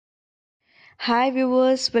Hi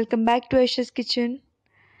viewers, welcome back to ഏഷ്യസ് kitchen.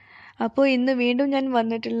 അപ്പോൾ ഇന്ന് വീണ്ടും ഞാൻ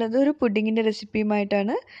വന്നിട്ടുള്ളത് ഒരു പുഡിങ്ങിൻ്റെ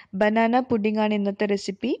റെസിപ്പിയുമായിട്ടാണ്. ബനാന പുഡിങ്ങാണ് ഇന്നത്തെ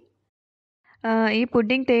റെസിപ്പി. ഈ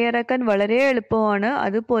പുഡിംഗ് തയ്യാറാക്കാൻ വളരെ എളുപ്പമാണ്,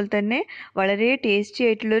 അതുപോലെ തന്നെ വളരെ ടേസ്റ്റി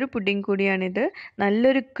ആയിട്ടുള്ളൊരു പുഡിംഗ് കൂടിയാണിത്.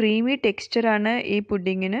 നല്ലൊരു ക്രീമി ടെക്സ്ചറാണ് ഈ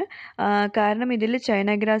പുഡിങ്ങിന്. കാരണം ഇതിൽ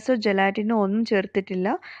ചൈന ഗ്രാസോ ജെലാറ്റിനോ ഒന്നും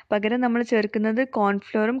ചേർത്തിട്ടില്ല. പകരം നമ്മൾ ചേർക്കുന്നത്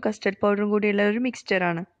കോൺഫ്ലോറും കസ്റ്റർഡ് പൗഡറും കൂടിയുള്ള ഒരു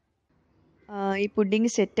മിക്സ്ചറാണ്. ഈ പുഡിംഗ്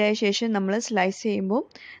സെറ്റായ ശേഷം നമ്മൾ സ്ലൈസ് ചെയ്യുമ്പോൾ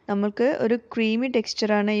നമുക്ക് ഒരു ക്രീമി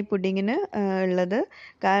ടെക്സ്ചറാണ് ഈ പുഡിങ്ങിന് ഉള്ളത്.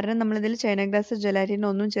 കാരണം നമ്മളിതിൽ ചൈന ഗ്രാസ് ജെലാറ്റിൻ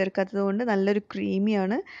ഒന്നും ചേർക്കാത്തത് കൊണ്ട് നല്ലൊരു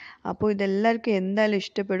ക്രീമിയാണ്. അപ്പോൾ ഇതെല്ലാവർക്കും എന്തായാലും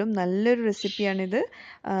ഇഷ്ടപ്പെടും. നല്ലൊരു റെസിപ്പിയാണിത്.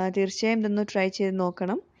 തീർച്ചയായും ഇതൊന്ന് ട്രൈ ചെയ്ത്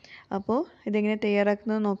നോക്കണം. അപ്പോൾ ഇതെങ്ങനെ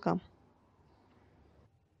തയ്യാറാക്കുന്നത് നോക്കാം.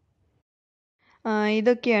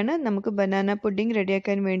 ഇതൊക്കെയാണ് നമുക്ക് ബനാന പുഡിംഗ്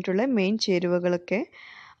റെഡിയാക്കാൻ വേണ്ടിയിട്ടുള്ള മെയിൻ ചേരുവകളൊക്കെ.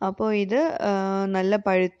 അപ്പോൾ ഇത് നല്ല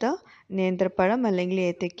പഴുത്ത നേന്ത്രപ്പഴം അല്ലെങ്കിൽ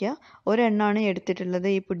ഏത്തയ്ക്ക ഒരെണ്ണമാണ് എടുത്തിട്ടുള്ളത്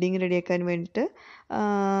ഈ പുഡിംഗ് റെഡിയാക്കാൻ വേണ്ടിയിട്ട്.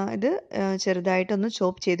 ഇത് ചെറുതായിട്ടൊന്ന്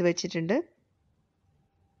ചോപ്പ് ചെയ്ത് വെച്ചിട്ടുണ്ട്.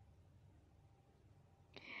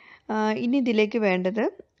 ഇനി ഇതിലേക്ക് വേണ്ടത്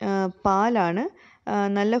പാലാണ്.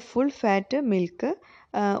 നല്ല ഫുൾ ഫാറ്റ് മിൽക്ക്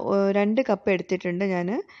 2 കപ്പ് എടുത്തിട്ടുണ്ട് ഞാൻ.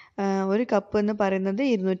 ഒരു കപ്പ് എന്ന് പറയുന്നത്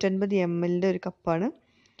 250 ml ഒരു കപ്പാണ്.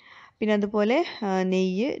 പിന്നെ അതുപോലെ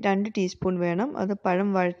നെയ്യ് 2 ടീസ്പൂൺ വേണം. അത് പഴം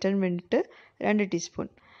വഴറ്റാൻ വേണ്ടിയിട്ട് 2 ടീസ്പൂൺ.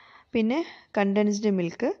 പിന്നെ കണ്ടൻസ്ഡ്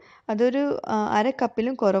മിൽക്ക് അതൊരു 1/2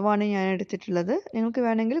 കപ്പിലും കുറവാണ് ഞാൻ എടുത്തിട്ടുള്ളത്. നിങ്ങൾക്ക്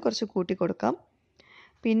വേണമെങ്കിൽ കുറച്ച് കൂട്ടി കൊടുക്കാം.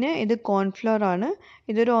 പിന്നെ ഇത് കോൺഫ്ലോർ ആണ്.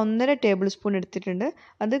 ഇതൊരു 1.5 ടേബിൾ സ്പൂൺ എടുത്തിട്ടുണ്ട്.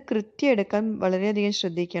 അത് കൃത്യം എടുക്കാൻ വളരെയധികം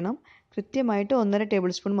ശ്രദ്ധിക്കണം. കൃത്യമായിട്ട് 1.5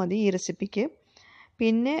 ടേബിൾ സ്പൂൺ മതി ഈ റെസിപ്പിക്ക്.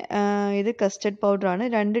 പിന്നെ ഇത് കസ്റ്റർഡ് പൗഡറാണ്.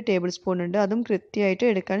 2 ടേബിൾ സ്പൂൺ ഉണ്ട്. അതും കൃത്യമായിട്ട്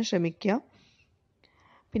എടുക്കാൻ ശ്രമിക്കുക.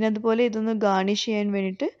 പിന്നെ അതുപോലെ ഇതൊന്ന് ഗാർണിഷ് ചെയ്യാൻ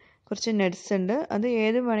വേണ്ടിയിട്ട് കുറച്ച് നട്ട്സ് ഉണ്ട്. അത്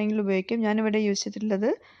ഏത് വേണമെങ്കിലും ഉപയോഗിക്കാം. ഞാനിവിടെ യൂസ്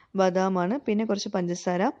ചെയ്തിട്ടുള്ളത് ബദാമാണ്. പിന്നെ കുറച്ച്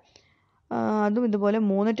പഞ്ചസാര, അതും ഇതുപോലെ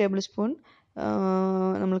 3 ടേബിൾ സ്പൂൺ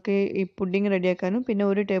നമുക്ക് ഈ പുഡിംഗ് റെഡിയാക്കാനും പിന്നെ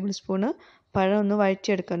 1 ടേബിൾ സ്പൂണ് പഴം ഒന്ന്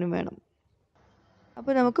വഴറ്റിയെടുക്കാനും വേണം.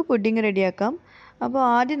 അപ്പോൾ നമുക്ക് പുഡിംഗ് റെഡിയാക്കാം. അപ്പോൾ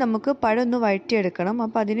ആദ്യം നമുക്ക് പഴം ഒന്ന് വഴറ്റിയെടുക്കണം.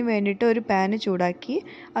 അപ്പോൾ അതിന് വേണ്ടിയിട്ട് ഒരു പാന് ചൂടാക്കി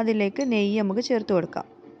അതിലേക്ക് നെയ്യ് നമുക്ക് ചേർത്ത് കൊടുക്കാം.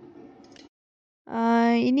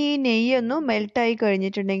 ഇനി ഈ നെയ്യൊന്ന് മെൽട്ടായി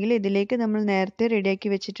കഴിഞ്ഞിട്ടുണ്ടെങ്കിൽ ഇതിലേക്ക് നമ്മൾ നേരത്തെ റെഡിയാക്കി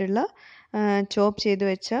വെച്ചിട്ടുള്ള ചോപ്പ് ചെയ്ത്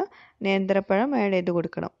വെച്ച നേന്ത്രപ്പഴം ആഡ് ചെയ്ത്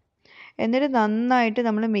കൊടുക്കണം. എന്നിട്ട് നന്നായിട്ട്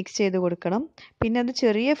നമ്മൾ മിക്സ് ചെയ്ത് കൊടുക്കണം. പിന്നെ അത്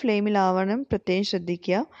ചെറിയ ഫ്ലെയിമിലാവണം, പ്രത്യേകം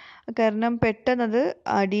ശ്രദ്ധിക്കുക. കാരണം പെട്ടെന്നത്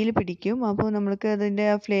അടിയിൽ പിടിക്കും. അപ്പോൾ നമുക്ക് അതിൻ്റെ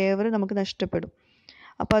ആ ഫ്ലേവർ നമുക്ക് നഷ്ടപ്പെടും.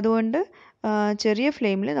 അപ്പോൾ അതുകൊണ്ട് ചെറിയ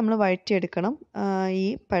ഫ്ലെയിമിൽ നമ്മൾ വഴറ്റിയെടുക്കണം ഈ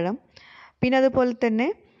പഴം. പിന്നെ അതുപോലെ തന്നെ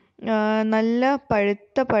നല്ല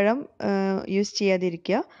പഴുത്ത പഴം യൂസ്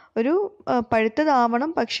ചെയ്യാതിരിക്കുക. ഒരു പഴുത്തതാവണം,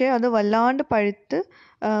 പക്ഷേ അത് വല്ലാണ്ട് പഴുത്ത്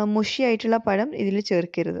മുഷിയായിട്ടുള്ള പഴം ഇതിൽ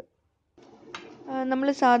ചേർക്കരുത്. നമ്മൾ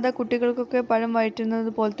സാധാ കുട്ടികൾക്കൊക്കെ പഴം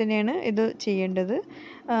വഴറ്റുന്നത് പോലെ തന്നെയാണ് ഇത് ചെയ്യേണ്ടത്.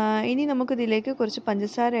 ഇനി നമുക്കിതിലേക്ക് കുറച്ച്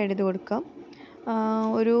പഞ്ചസാര ആഡ് ചെയ്ത് കൊടുക്കാം.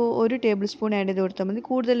 ഒരു ടേബിൾ സ്പൂൺ ആഡ് ചെയ്ത് കൊടുത്താൽ മതി.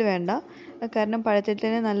 കൂടുതൽ വേണ്ട, കാരണം പഴത്തിൽ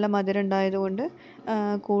തന്നെ നല്ല മധുരം ഉണ്ടായതുകൊണ്ട്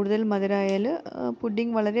കൂടുതൽ മധുരമായാൽ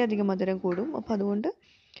പുഡിംഗ് വളരെയധികം മധുരം കൂടും. അപ്പോൾ അതുകൊണ്ട്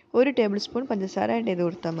 1 ടേബിൾ സ്പൂൺ പഞ്ചസാര ആഡ് ചെയ്ത്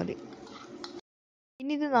കൊടുത്താൽ മതി.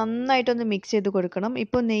 ഇനി ഇത് നന്നായിട്ടൊന്ന് മിക്സ് ചെയ്ത് കൊടുക്കണം.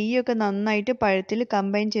 ഇപ്പോൾ നെയ്യൊക്കെ നന്നായിട്ട് പഴത്തിൽ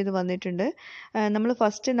കമ്പൈൻ ചെയ്ത് വന്നിട്ടുണ്ട്. നമ്മൾ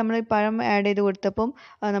ഫസ്റ്റ് നമ്മൾ പഴം ആഡ് ചെയ്ത് കൊടുത്തപ്പം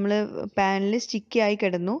നമ്മൾ പാനിൽ സ്റ്റിക്കി ആയി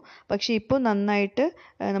കിടന്നു. പക്ഷേ ഇപ്പോൾ നന്നായിട്ട്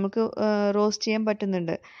നമുക്ക് റോസ്റ്റ് ചെയ്യാൻ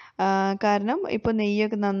പറ്റുന്നുണ്ട്. കാരണം ഇപ്പോൾ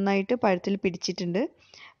നെയ്യൊക്കെ നന്നായിട്ട് പഴത്തിൽ പിടിച്ചിട്ടുണ്ട്.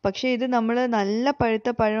 പക്ഷേ ഇത് നമ്മൾ നല്ല പഴുത്ത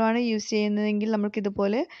പഴമാണ് യൂസ് ചെയ്യുന്നതെങ്കിൽ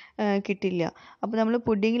നമുക്കിതുപോലെ കിട്ടില്ല. അപ്പോൾ നമ്മൾ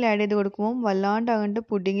പുഡിങ്ങിൽ ആഡ് ചെയ്ത് കൊടുക്കുമ്പോൾ വല്ലാണ്ട് അങ്ങോട്ട്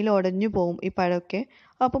പുഡിങ്ങിൽ ഉടഞ്ഞു പോകും ഈ പഴമൊക്കെ.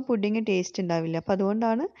 അപ്പം പുഡിങ് ടേസ്റ്റ് ഉണ്ടാവില്ല. അപ്പോൾ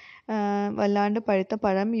അതുകൊണ്ടാണ് വല്ലാണ്ട് പഴുത്ത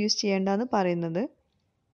പഴം യൂസ് ചെയ്യേണ്ടതെന്ന് പറയുന്നത്.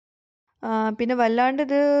 പിന്നെ വല്ലാണ്ട്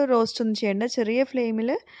ഇത് റോസ്റ്റ് ഒന്നും ചെയ്യേണ്ട, ചെറിയ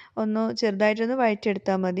ഫ്ലെയിമിൽ ഒന്ന് ചെറുതായിട്ടൊന്ന്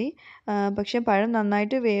വഴറ്റിയെടുത്താൽ മതി. പക്ഷേ പഴം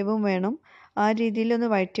നന്നായിട്ട് വേവും വേണം. ആ രീതിയിലൊന്ന്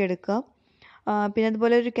വഴറ്റിയെടുക്കുക. പിന്നെ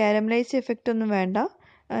അതുപോലെ ഒരു കാരമലൈസ് എഫക്റ്റ് ഒന്നും വേണ്ട,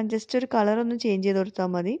 ജസ്റ്റ് ഒരു കളറൊന്ന് ചേഞ്ച് ചെയ്ത് കൊടുത്താൽ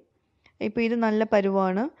മതി. ഇപ്പോൾ ഇത് നല്ല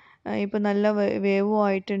പരുവാണ്. ഇപ്പോൾ നല്ല വേവും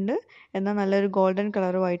ആയിട്ടുണ്ട്, എന്നാൽ നല്ലൊരു ഗോൾഡൻ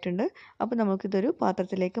കളറും ആയിട്ടുണ്ട്. അപ്പോൾ നമുക്കിതൊരു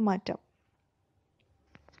പാത്രത്തിലേക്ക് മാറ്റാം.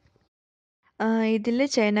 ഇതിൽ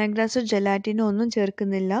ചൈന ഗ്രാസോ ജെലാറ്റിനോ ഒന്നും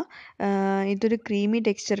ചേർക്കുന്നില്ല. ഇതൊരു ക്രീമി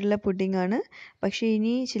ടെക്സ്ചറുള്ള പുഡിംഗാണ്. പക്ഷേ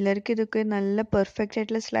ഇനി ചിലർക്ക് ഇതൊക്കെ നല്ല പെർഫെക്റ്റ്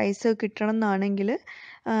ആയിട്ടുള്ള സ്ലൈസ് കിട്ടണം എന്നാണെങ്കിൽ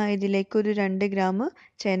ഇതിലേക്കൊരു 2 ഗ്രാം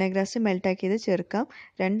ചൈന ഗ്രാസ് മെൽട്ടാക്കിയത് ചേർക്കാം.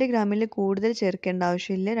 2 ഗ്രാമിൽ കൂടുതൽ ചേർക്കേണ്ട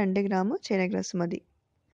ആവശ്യമില്ല. 2 ഗ്രാം ചൈന ഗ്രാസ് മതി.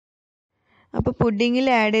 അപ്പോൾ പുഡിങ്ങിൽ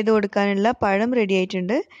ആഡ് ചെയ്ത് കൊടുക്കാനുള്ള പഴം റെഡി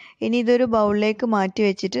ആയിട്ടുണ്ട്. ഇനി ഇതൊരു ബൗളിലേക്ക് മാറ്റി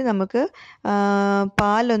വെച്ചിട്ട് നമുക്ക്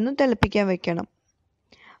പാലൊന്ന് തിളപ്പിക്കാൻ വെക്കണം.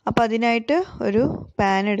 അപ്പോൾ അതിനായിട്ട് ഒരു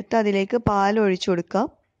പാൻ എടുത്ത് അതിലേക്ക് പാൽ ഒഴിച്ചു കൊടുക്കാം.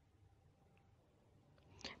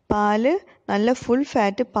 പാല് നല്ല ഫുൾ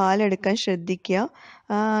ഫാറ്റ് പാലെടുക്കാൻ ശ്രദ്ധിക്കുക.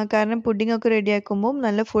 കാരണം പുഡിങ്ങൊക്കെ റെഡിയാക്കുമ്പോൾ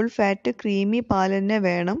നല്ല ഫുൾ ഫാറ്റ് ക്രീമി പാൽ തന്നെ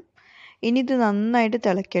വേണം. ഇനി ഇത് നന്നായിട്ട്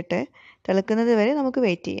തിളയ്ക്കട്ടെ. തിളക്കുന്നത് വരെ നമുക്ക്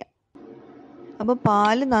വെയിറ്റ് ചെയ്യാം. അപ്പോൾ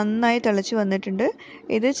പാല് നന്നായി തിളച്ച് വന്നിട്ടുണ്ട്.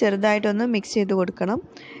 ഇത് ചെറുതായിട്ടൊന്ന് മിക്സ് ചെയ്ത് കൊടുക്കണം.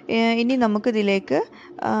 ഇനി നമുക്കിതിലേക്ക്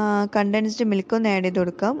കണ്ടൻസ്ഡ് മിൽക്ക് ഒന്ന് ആഡ് ചെയ്ത്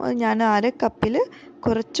കൊടുക്കാം. ഞാൻ 1/2 കപ്പിൽ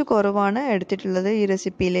കുറച്ച് കുറവാണ് എടുത്തിട്ടുള്ളത് ഈ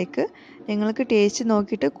റെസിപ്പിയിലേക്ക്. നിങ്ങൾക്ക് ടേസ്റ്റ്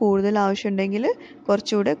നോക്കിയിട്ട് കൂടുതൽ ആവശ്യമുണ്ടെങ്കിൽ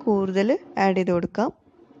കുറച്ചുകൂടെ കൂടുതൽ ആഡ് ചെയ്ത് കൊടുക്കാം.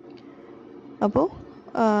 അപ്പോൾ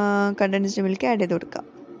കണ്ടൻസ്ഡ് മിൽക്ക് ആഡ് ചെയ്ത് കൊടുക്കാം.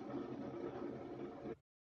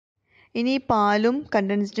 ഇനി പാലും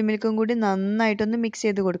കണ്ടൻസ്ഡ് മിൽക്കും കൂടി നന്നായിട്ടൊന്ന് മിക്സ്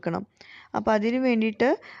ചെയ്ത് കൊടുക്കണം. അപ്പോൾ അതിന് വേണ്ടിയിട്ട്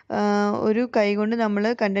ഒരു കൈ കൊണ്ട് നമ്മൾ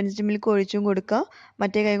കണ്ടൻസ്ഡ് മിൽക്ക് ഒഴിച്ചും കൊടുക്കുക,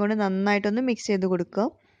 മറ്റേ കൈ കൊണ്ട് നന്നായിട്ടൊന്ന് മിക്സ് ചെയ്ത് കൊടുക്കുക.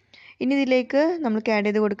 ഇനി ഇതിലേക്ക് നമുക്ക് ആഡ്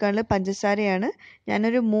ചെയ്ത് കൊടുക്കാനുള്ളത് പഞ്ചസാരയാണ്.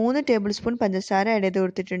 ഞാനൊരു 3 ടേബിൾ സ്പൂൺ പഞ്ചസാര ആഡ് ചെയ്ത്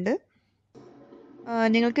കൊടുത്തിട്ടുണ്ട്.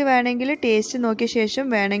 നിങ്ങൾക്ക് വേണമെങ്കിൽ ടേസ്റ്റ് നോക്കിയ ശേഷം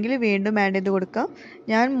വേണമെങ്കിൽ വീണ്ടും ആഡ് ചെയ്ത് കൊടുക്കാം.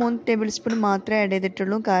 ഞാൻ 3 ടേബിൾ സ്പൂൺ മാത്രമേ ആഡ്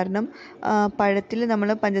ചെയ്തിട്ടുള്ളൂ. കാരണം പഴത്തിൽ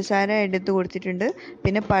നമ്മൾ പഞ്ചസാര ആഡ് ചെയ്ത് കൊടുത്തിട്ടുണ്ട്.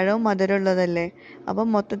 പിന്നെ പഴവും മധുരമുള്ളതല്ലേ,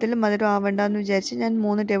 അപ്പം മൊത്തത്തിൽ മധുരം ആവണ്ടെന്ന് വിചാരിച്ച് ഞാൻ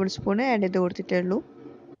 3 ടേബിൾ സ്പൂൺ ആഡ് ചെയ്ത് കൊടുത്തിട്ടുള്ളൂ.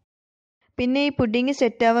 പിന്നെ ഈ പുഡിങ്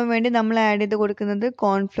സെറ്റ് ആവാൻ വേണ്ടി നമ്മൾ ആഡ് ചെയ്ത് കൊടുക്കുന്നത്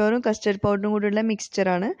കോൺഫ്ലോറും കസ്റ്റർഡ് പൗഡറും കൂടിയുള്ള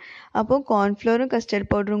മിക്സ്ചറാണ്. അപ്പോൾ കോൺഫ്ലോറും കസ്റ്റർഡ്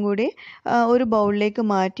പൗഡറും കൂടി ഒരു ബൗളിലേക്ക്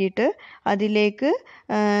മാറ്റിയിട്ട് അതിലേക്ക്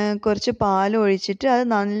കുറച്ച് പാൽ ഒഴിച്ചിട്ട് അത്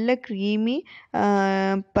നല്ല ക്രീമി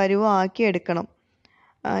പരുവമാക്കി എടുക്കണം.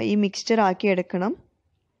 ഈ മിക്സ്ചർ ആക്കി എടുക്കണം.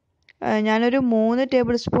 ഞാനൊരു 3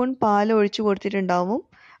 ടേബിൾ സ്പൂൺ പാൽ ഒഴിച്ച് കൊടുത്തിട്ടുണ്ടാവും.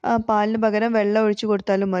 പാലിന് പകരം വെള്ളം ഒഴിച്ച്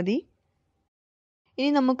കൊടുത്താലും മതി. ഇനി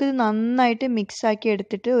നമുക്കിത് നന്നായിട്ട് മിക്സ് ആക്കി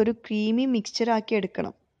എടുത്തിട്ട് ഒരു ക്രീമി മിക്സ്ചർ ആക്കി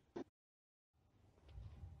എടുക്കണം.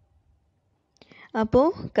 അപ്പോൾ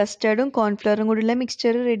കസ്റ്റർഡും കോൺഫ്ലവറും കൂടിയുള്ള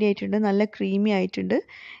മിക്സ്ചർ റെഡി ആയിട്ടുണ്ട്. നല്ല ക്രീമി ആയിട്ടുണ്ട്.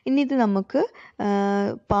 ഇനി ഇത് നമുക്ക്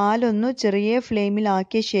പാലൊന്ന് ചെറിയ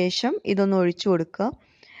ഫ്ലെയിമിലാക്കിയ ശേഷം ഇതൊന്ന് ഒഴിച്ചു കൊടുക്കുക.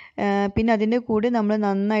 പിന്നെ അതിൻ്റെ കൂടെ നമ്മൾ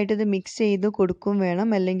നന്നായിട്ട് ഇത് മിക്സ് ചെയ്ത് കൊടുക്കും വേണം,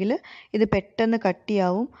 അല്ലെങ്കിൽ ഇത് പെട്ടെന്ന്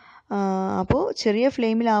കട്ടിയാവും. അപ്പോൾ ചെറിയ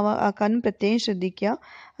ഫ്ലെയിമിലാക്കാനും പ്രത്യേകം ശ്രദ്ധിക്കുക.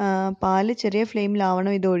 പാല് ചെറിയ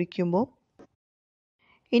ഫ്ലെയിമിലാവണം ഇത് ഒഴിക്കുമ്പോൾ.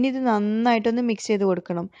 ഇനി ഇത് നന്നായിട്ടൊന്ന് മിക്സ് ചെയ്ത്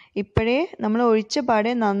കൊടുക്കണം. ഇപ്പോഴേ നമ്മൾ ഒഴിച്ച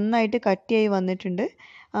പാടെ നന്നായിട്ട് കട്ടിയായി വന്നിട്ടുണ്ട്.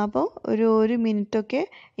 അപ്പോൾ ഒരു മിനിറ്റൊക്കെ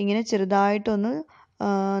ഇങ്ങനെ ചെറുതായിട്ടൊന്ന്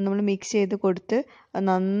നമ്മൾ മിക്സ് ചെയ്ത് കൊടുത്ത്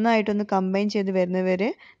നന്നായിട്ടൊന്ന് കമ്പൈൻ ചെയ്ത് വരുന്നവരെ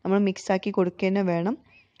നമ്മൾ മിക്സാക്കി കൊടുക്കുക തന്നെ വേണം.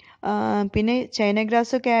 പിന്നെ ചൈന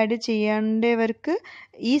ഗ്രാസൊക്കെ ആഡ് ചെയ്യേണ്ടവർക്ക്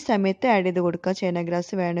ഈ സമയത്ത് ആഡ് ചെയ്ത് കൊടുക്കുക, ചൈന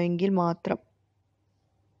ഗ്രാസ് വേണമെങ്കിൽ മാത്രം.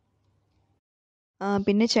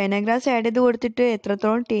 പിന്നെ ചൈന ഗ്രാസ് ആഡ് ചെയ്ത് കൊടുത്തിട്ട്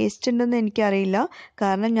എത്രത്തോളം ടേസ്റ്റ് ഉണ്ടെന്ന് എനിക്കറിയില്ല.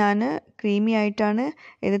 കാരണം ഞാൻ ക്രീമി ആയിട്ടാണ്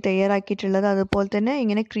ഇത് തയ്യാറാക്കിയിട്ടുള്ളത്. അതുപോലെ തന്നെ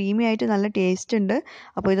ഇങ്ങനെ ക്രീമി ആയിട്ട് നല്ല ടേസ്റ്റ് ഉണ്ട്.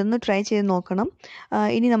 അപ്പോൾ ഇതൊന്ന് ട്രൈ ചെയ്ത് നോക്കണം.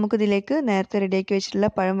 ഇനി നമുക്കിതിലേക്ക് നേരത്തെ റെഡിയാക്കി വെച്ചിട്ടുള്ള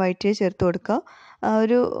പഴം വൈറ്റ് ചേർത്ത് കൊടുക്കുക.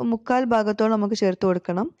 ഒരു 3/4 ഭാഗത്തോളം നമുക്ക് ചേർത്ത്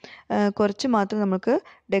കൊടുക്കണം. കുറച്ച് മാത്രം നമുക്ക്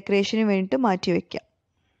ഡെക്കറേഷന് വേണ്ടിയിട്ട് മാറ്റി വയ്ക്കാം.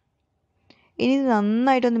 ഇനി ഇത്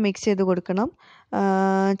നന്നായിട്ടൊന്ന് മിക്സ് ചെയ്ത് കൊടുക്കണം.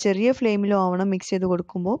 ചെറിയ ഫ്ലെയിമിലും ആവണം മിക്സ് ചെയ്ത്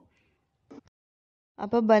കൊടുക്കുമ്പോൾ.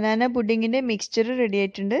 അപ്പോൾ ബനാന പുഡിങ്ങിൻ്റെ മിക്സ്ചർ റെഡി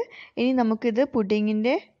ആയിട്ടുണ്ട്. ഇനി നമുക്കിത്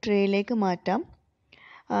പുഡിങ്ങിൻ്റെ ട്രേയിലേക്ക് മാറ്റാം.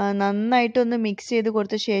 നന്നായിട്ടൊന്ന് മിക്സ് ചെയ്ത്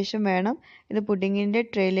കൊടുത്ത ശേഷം വേണം ഇത് പുഡിങ്ങിൻ്റെ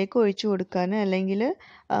ട്രേയിലേക്ക് ഒഴിച്ചു കൊടുക്കാൻ, അല്ലെങ്കിൽ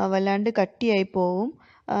വല്ലാണ്ട് കട്ടിയായി പോവും.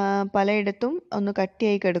 പലയിടത്തും ഒന്ന്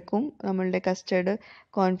കട്ടിയായി കിടക്കും നമ്മളുടെ കസ്റ്റർഡ്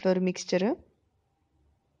കോൺഫ്ലവർ മിക്സ്ചർ.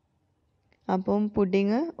 അപ്പം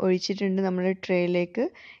പുഡിങ് ഒഴിച്ചിട്ടുണ്ട് നമ്മുടെ ട്രേയിലേക്ക്.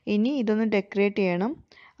 ഇനി ഇതൊന്ന് ഡെക്കറേറ്റ് ചെയ്യണം.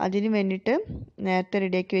 അതിന് വേണ്ടിയിട്ട് നേരത്തെ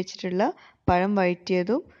റെഡിയാക്കി വെച്ചിട്ടുള്ള പഴം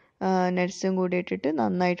വഴറ്റിയതും നട്ട്സും കൂടി ഇട്ടിട്ട്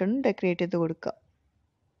നന്നായിട്ടൊന്ന് ഡെക്കറേറ്റ് ചെയ്ത് കൊടുക്കുക.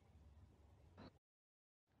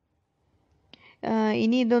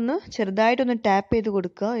 ഇനി ഇതൊന്ന് ചെറുതായിട്ടൊന്ന് ടാപ്പ് ചെയ്ത്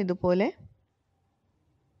കൊടുക്കുക ഇതുപോലെ.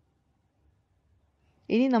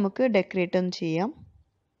 ഇനി നമുക്ക് ഡെക്കറേറ്റ് ഒന്ന് ചെയ്യാം.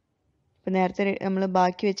 ഇപ്പം നേരത്തെ നമ്മൾ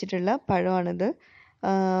ബാക്കി വെച്ചിട്ടുള്ള പഴമാണിത്.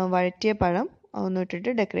 വഴറ്റിയ പഴം ഒന്ന് ഇട്ടിട്ട്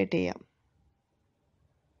ഡെക്കറേറ്റ് ചെയ്യാം.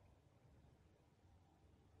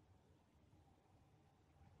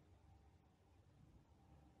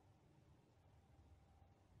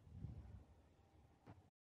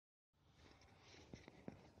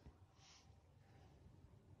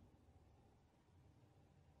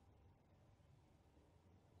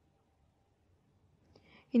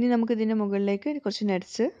 ഇനി നമുക്കിതിൻ്റെ മുകളിലേക്ക് കുറച്ച്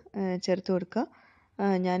നട്ട്സ് ചേർത്ത് കൊടുക്കുക.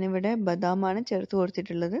 ഞാനിവിടെ ബദാമാണ് ചേർത്ത്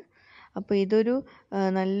കൊടുത്തിട്ടുള്ളത്. അപ്പോൾ ഇതൊരു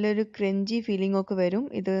നല്ലൊരു ക്രഞ്ചി ഫീലിംഗ് ഒക്കെ വരും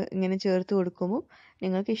ഇത് ഇങ്ങനെ ചേർത്ത് കൊടുക്കുമ്പോൾ.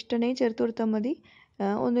 നിങ്ങൾക്ക് ഇഷ്ടമുണ്ടെങ്കിൽ ചേർത്ത് കൊടുത്താൽ മതി,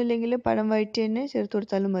 ഒന്നുമില്ലെങ്കിൽ പഴം വഴറ്റി തന്നെ ചേർത്ത്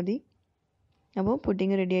കൊടുത്താലും മതി. അപ്പോൾ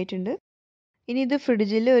പുഡിങ് റെഡി ആയിട്ടുണ്ട്. ഇനി ഇത്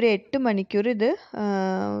ഫ്രിഡ്ജിൽ ഒരു 8 മണിക്കൂർ ഇത്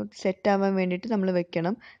സെറ്റാവാൻ വേണ്ടിയിട്ട് നമ്മൾ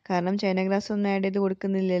വെക്കണം. കാരണം ചൈന ഗ്രാസ് ഒന്നും ആഡ് ചെയ്ത്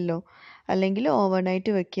കൊടുക്കുന്നില്ലല്ലോ. അല്ലെങ്കിൽ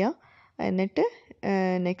ഓവർനൈറ്റ് വെക്കുക, എന്നിട്ട്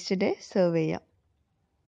നെക്സ്റ്റ് ഡേ സെർവ് ചെയ്യാം.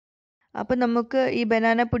 അപ്പം നമുക്ക് ഈ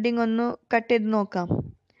ബനാന പുഡിംഗ് ഒന്ന് കട്ട് ചെയ്ത് നോക്കാം.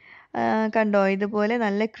 കണ്ടോ ഇതുപോലെ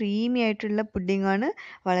നല്ല ക്രീമി ആയിട്ടുള്ള പുഡിങ്ങാണ്.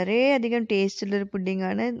 വളരെയധികം ടേസ്റ്റുള്ളൊരു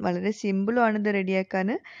പുഡിങ്ങാണ്. വളരെ സിമ്പിളുമാണ് ഇത് റെഡിയാക്കാൻ.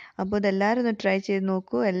 അപ്പോൾ ഇതെല്ലാവരും ഒന്ന് ട്രൈ ചെയ്ത്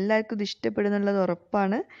നോക്കൂ. എല്ലാവർക്കും ഇത് ഇഷ്ടപ്പെടുന്നുള്ളത്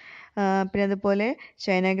ഉറപ്പാണ്. പിന്നെ അതുപോലെ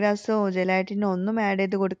ചൈന ഗ്രാസോ ജെലാറ്റിനോ ഒന്നും ആഡ്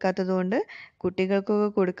ചെയ്ത് കൊടുക്കാത്തത് കൊണ്ട് കുട്ടികൾക്കൊക്കെ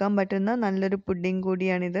കൊടുക്കാൻ പറ്റുന്ന നല്ലൊരു പുഡിങ്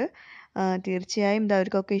കൂടിയാണിത്. തീർച്ചയായും ഇത്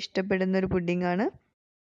അവർക്കൊക്കെ ഇഷ്ടപ്പെടുന്ന ഒരു പുഡിങ്ങാണ്.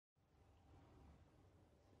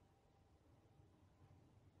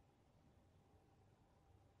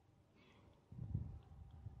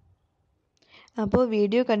 അപ്പോൾ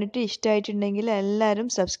വീഡിയോ കണ്ടിട്ട് ഇഷ്ടമായിട്ടുണ്ടെങ്കിൽ എല്ലാവരും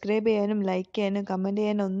സബ്സ്ക്രൈബ് ചെയ്യാനും ലൈക്ക് ചെയ്യാനും കമൻറ്റ്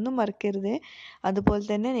ചെയ്യാനും ഒന്നും മറക്കരുത്. അതുപോലെ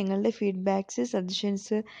തന്നെ നിങ്ങളുടെ ഫീഡ്ബാക്ക്സ്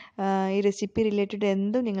സജഷൻസ് ഈ റെസിപ്പി റിലേറ്റഡ്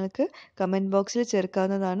എന്തും നിങ്ങൾക്ക് കമൻറ്റ് ബോക്സിൽ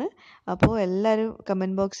ചേർക്കാവുന്നതാണ്. അപ്പോൾ എല്ലാവരും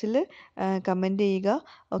കമൻറ്റ് ബോക്സിൽ കമൻറ്റ് ചെയ്യുക.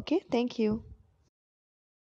 Okay, thank you.